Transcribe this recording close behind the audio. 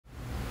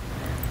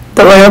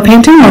The oil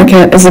painting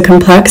market is a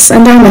complex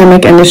and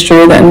dynamic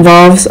industry that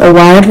involves a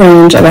wide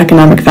range of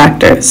economic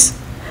factors.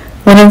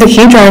 One of the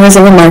key drivers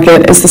of the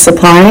market is the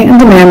supply and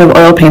demand of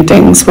oil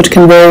paintings, which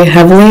can vary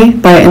heavily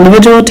by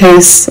individual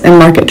tastes and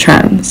market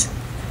trends.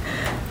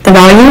 The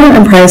value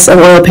and price of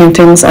oil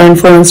paintings are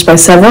influenced by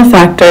several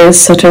factors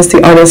such as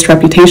the artist's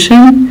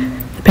reputation,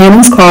 the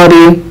painting's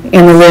quality,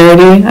 and the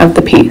rarity of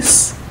the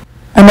piece.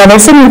 Another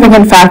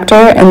significant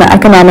factor in the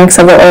economics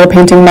of the oil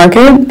painting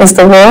market is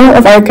the role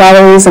of art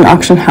galleries and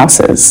auction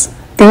houses.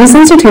 These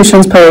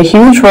institutions play a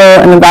huge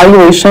role in the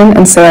valuation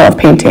and sale of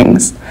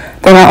paintings.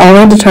 They not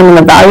only determine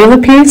the value of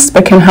a piece,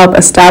 but can help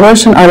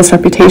establish an artist's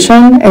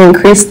reputation and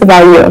increase the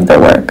value of their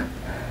work.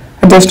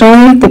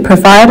 Additionally, they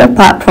provide a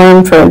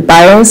platform for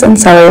buyers and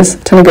sellers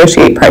to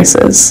negotiate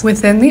prices.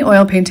 Within the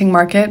oil painting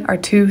market are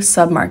two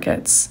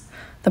sub-markets.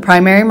 The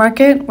primary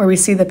market, where we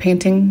see the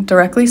painting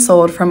directly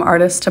sold from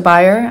artist to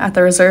buyer at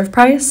the reserve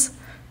price,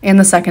 and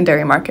the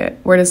secondary market,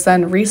 where it is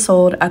then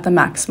resold at the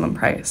maximum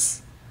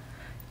price.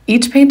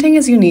 Each painting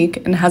is unique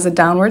and has a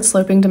downward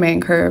sloping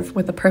demand curve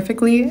with a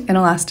perfectly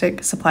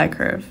inelastic supply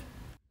curve.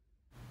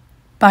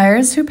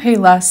 Buyers who pay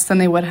less than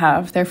they would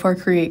have therefore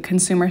create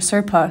consumer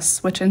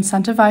surplus, which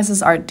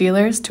incentivizes art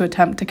dealers to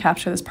attempt to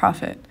capture this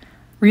profit,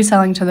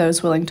 reselling to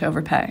those willing to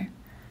overpay.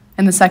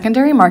 In the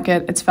secondary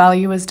market, its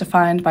value is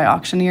defined by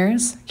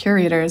auctioneers,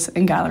 curators,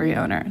 and gallery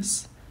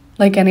owners.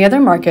 Like any other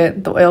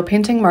market, the oil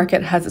painting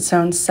market has its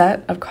own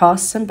set of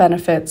costs and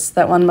benefits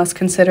that one must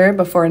consider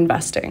before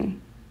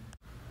investing.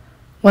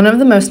 One of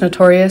the most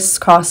notorious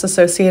costs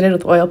associated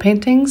with oil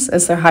paintings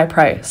is their high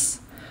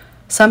price.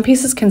 Some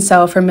pieces can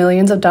sell for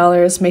millions of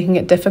dollars, making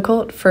it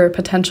difficult for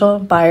potential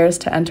buyers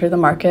to enter the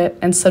market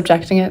and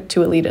subjecting it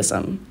to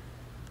elitism.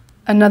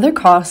 Another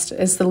cost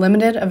is the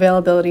limited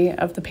availability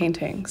of the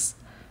paintings.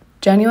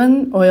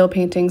 Genuine oil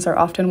paintings are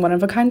often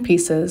one-of-a-kind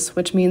pieces,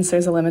 which means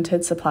there's a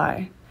limited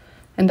supply.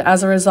 And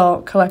as a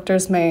result,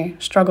 collectors may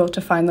struggle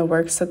to find the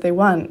works that they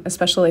want,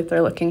 especially if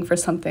they're looking for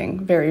something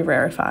very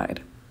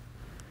rarefied.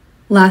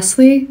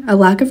 Lastly, a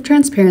lack of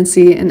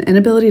transparency and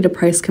inability to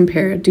price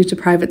compare due to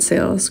private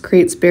sales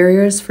creates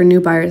barriers for new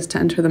buyers to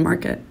enter the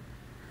market.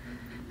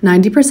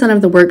 90%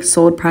 of the works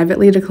sold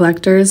privately to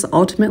collectors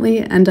ultimately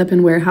end up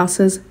in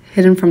warehouses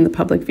hidden from the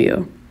public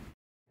view.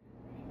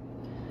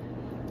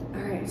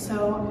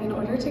 So in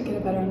order to get a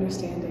better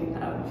understanding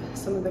of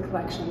some of the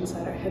collections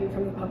that are hidden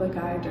from the public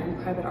eye during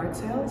private art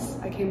sales,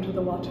 I came to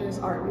the Walters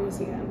Art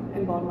Museum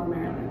in Baltimore,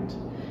 Maryland.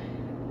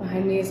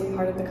 Behind me is a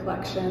part of the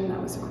collection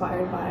that was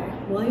acquired by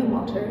William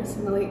Walters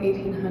in the late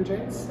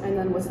 1800s and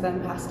then was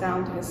passed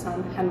down to his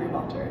son Henry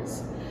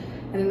Walters.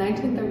 And in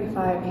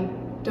 1935, he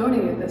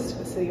donated this to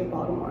the city of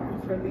Baltimore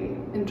for the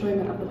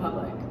enjoyment of the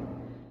public.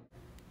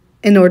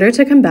 In order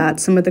to combat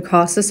some of the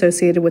costs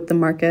associated with the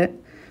market,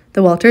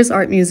 the Walters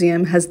Art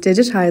Museum has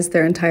digitized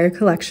their entire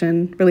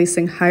collection,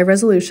 releasing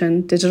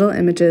high-resolution digital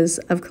images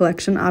of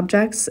collection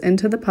objects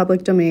into the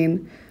public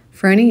domain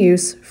for any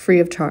use free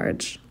of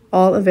charge,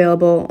 all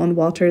available on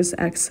Walters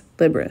Ex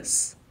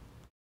Libris.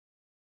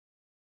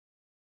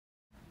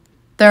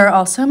 There are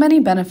also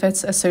many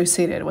benefits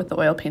associated with the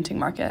oil painting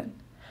market,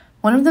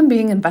 one of them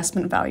being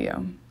investment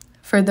value.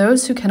 For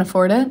those who can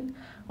afford it,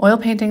 oil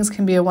paintings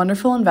can be a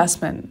wonderful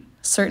investment.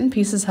 Certain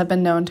pieces have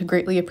been known to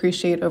greatly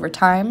appreciate over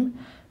time,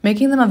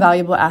 making them a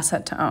valuable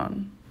asset to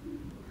own.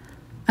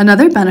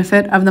 Another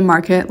benefit of the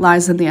market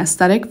lies in the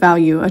aesthetic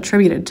value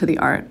attributed to the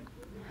art.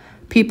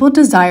 People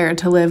desire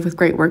to live with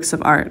great works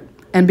of art,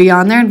 and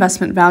beyond their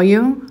investment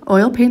value,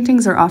 oil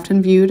paintings are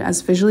often viewed as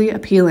visually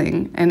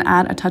appealing and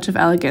add a touch of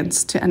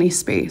elegance to any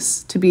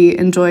space to be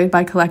enjoyed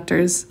by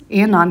collectors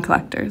and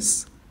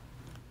non-collectors.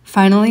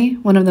 Finally,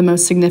 one of the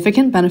most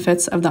significant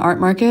benefits of the art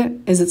market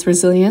is its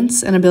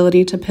resilience and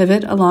ability to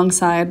pivot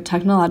alongside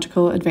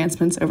technological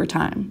advancements over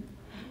time.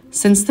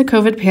 Since the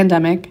COVID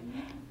pandemic,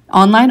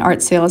 online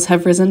art sales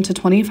have risen to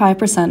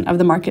 25% of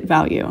the market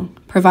value,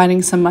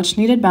 providing some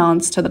much-needed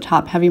balance to the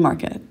top-heavy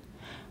market.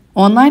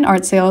 Online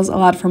art sales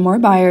allowed for more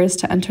buyers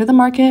to enter the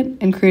market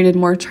and created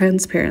more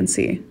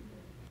transparency.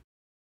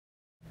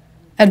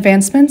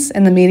 Advancements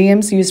in the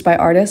mediums used by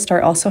artists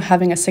are also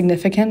having a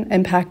significant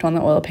impact on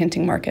the oil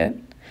painting market.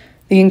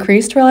 The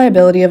increased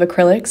reliability of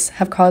acrylics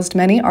have caused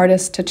many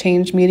artists to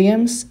change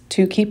mediums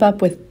to keep up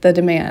with the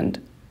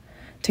demand.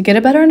 To get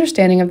a better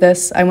understanding of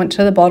this, I went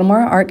to the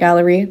Baltimore Art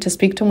Gallery to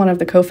speak to one of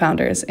the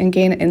co-founders and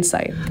gain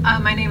insight.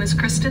 My name is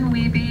Kristen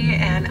Wiebe,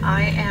 and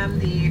I am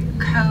the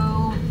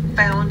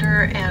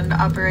co-founder and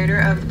operator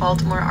of the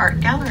Baltimore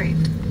Art Gallery.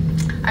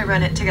 I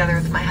run it together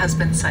with my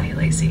husband, Sonny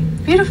Lacey.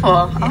 Beautiful,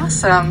 yeah.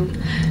 Awesome.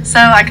 So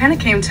I kind of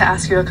came to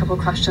ask you a couple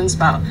questions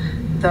about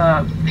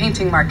the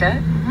painting market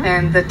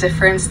and the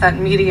difference that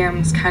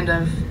mediums kind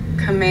of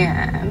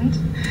command.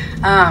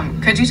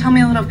 Could you tell me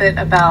a little bit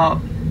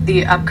about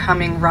the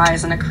upcoming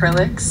rise in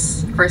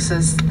acrylics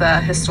versus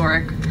the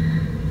historic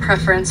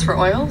preference for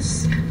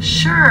oils?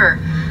 Sure.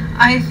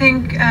 I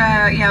think,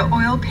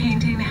 oil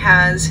painting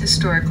has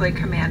historically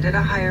commanded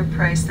a higher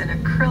price than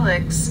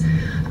acrylics.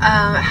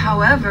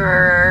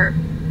 However,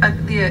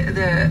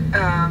 the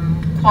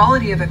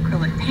quality of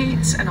acrylic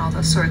paints and all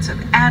those sorts of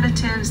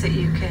additives that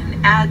you can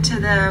add to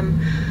them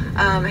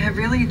have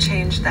really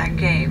changed that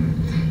game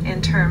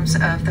in terms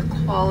of the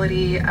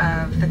quality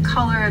of the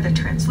color, the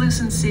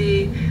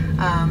translucency,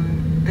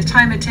 the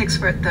time it takes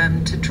for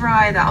them to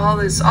dry,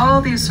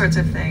 all these sorts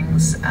of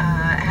things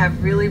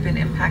have really been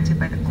impacted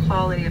by the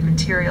quality of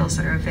materials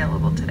that are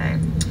available today.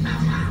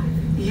 Oh, wow.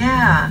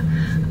 Yeah.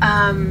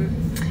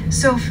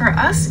 So for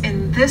us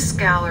in this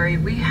gallery,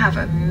 we have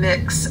a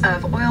mix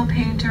of oil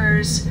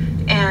painters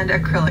and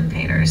acrylic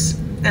painters,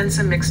 and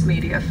some mixed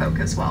media folk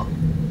as well.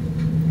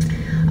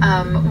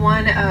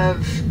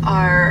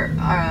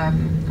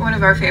 One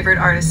of our favorite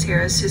artists here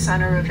is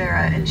Susana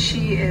Rivera, and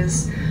she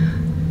is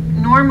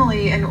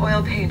normally an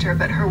oil painter,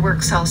 but her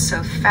work sells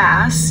so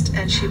fast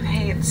and she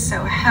paints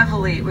so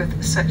heavily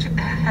with such a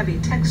heavy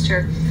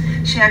texture,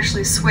 she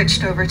actually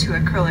switched over to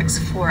acrylics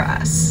for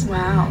us.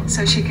 Wow.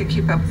 So she could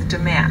keep up with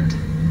demand.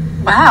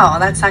 Wow,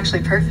 that's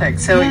actually perfect.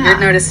 So Yeah. you're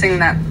noticing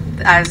that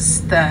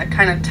as the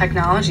kind of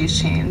technologies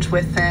change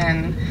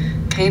within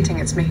painting,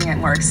 it's making it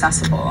more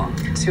accessible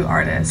to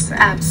artists and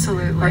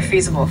Absolutely. more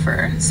feasible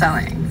for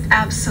selling.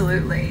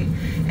 Absolutely.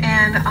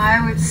 And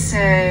I would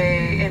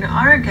say in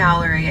our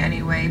gallery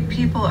anyway,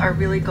 people are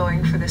really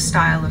going for the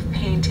style of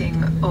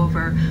painting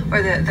over,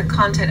 or the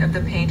content of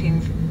the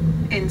painting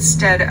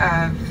instead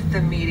of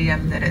the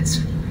medium that it's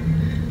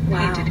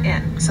painted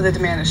in. So the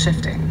demand is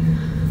shifting.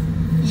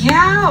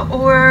 Yeah,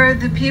 or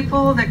the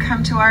people that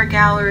come to our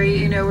gallery,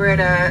 you know,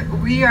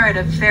 we are at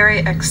a very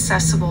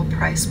accessible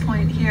price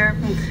point here,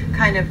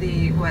 kind of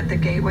the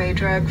gateway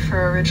drug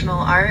for original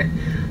art.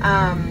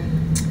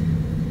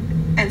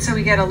 And so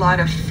we get a lot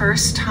of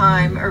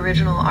first-time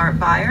original art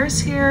buyers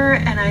here,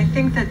 and I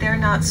think that they're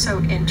not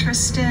so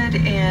interested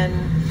in,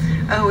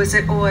 oh, is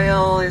it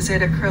oil, is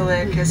it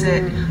acrylic, is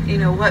it, you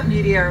know, what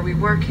media are we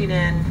working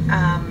in?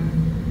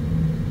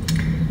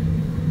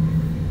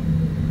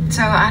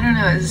 So I don't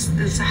know, is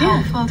this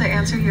helpful to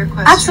answer your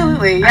question?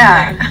 Absolutely,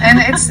 yeah. Okay. And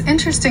it's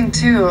interesting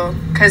too,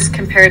 because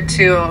compared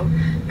to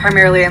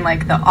primarily in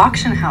like the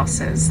auction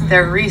houses,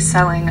 they're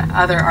reselling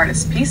other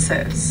artists'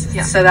 pieces.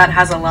 Yeah. So that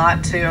has a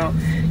lot to,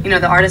 you know,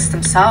 the artists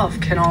themselves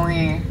can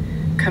only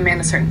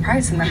command a certain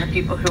price, and then the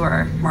people who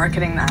are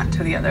marketing that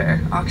to the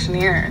other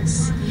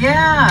auctioneers.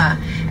 Yeah,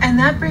 and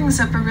that brings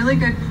up a really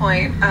good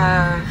point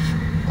of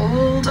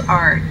old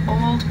art,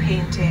 old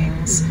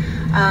paintings.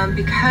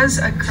 Because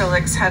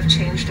acrylics have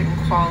changed in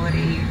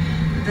quality,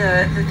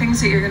 the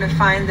things that you're going to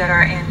find that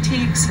are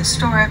antiques,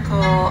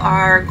 historical,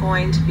 are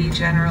going to be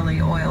generally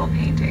oil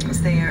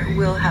paintings. They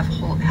will have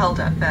held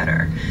up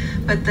better.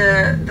 But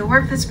the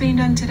work that's being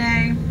done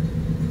today,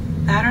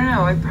 I don't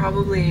know, it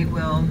probably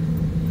will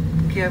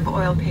give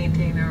oil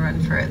painting a run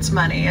for its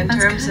money in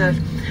terms of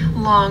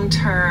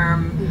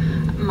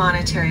long-term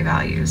monetary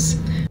values.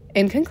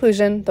 In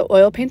conclusion, the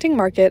oil painting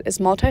market is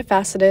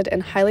multifaceted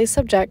and highly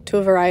subject to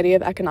a variety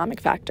of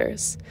economic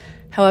factors.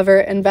 However,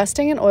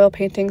 investing in oil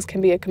paintings can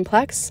be a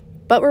complex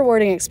but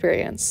rewarding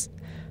experience.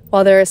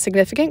 While there are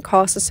significant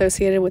costs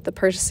associated with the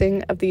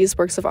purchasing of these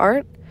works of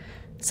art,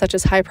 such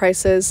as high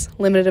prices,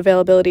 limited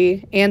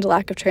availability, and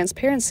lack of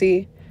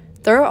transparency,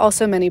 there are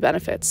also many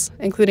benefits,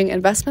 including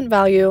investment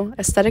value,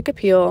 aesthetic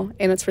appeal,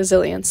 and its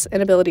resilience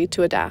and ability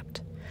to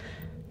adapt.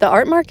 The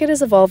art market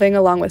is evolving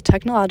along with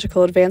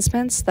technological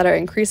advancements that are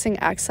increasing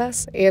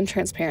access and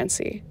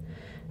transparency.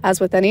 As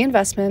with any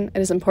investment, it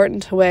is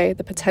important to weigh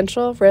the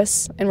potential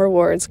risks and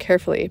rewards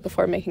carefully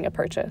before making a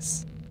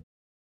purchase.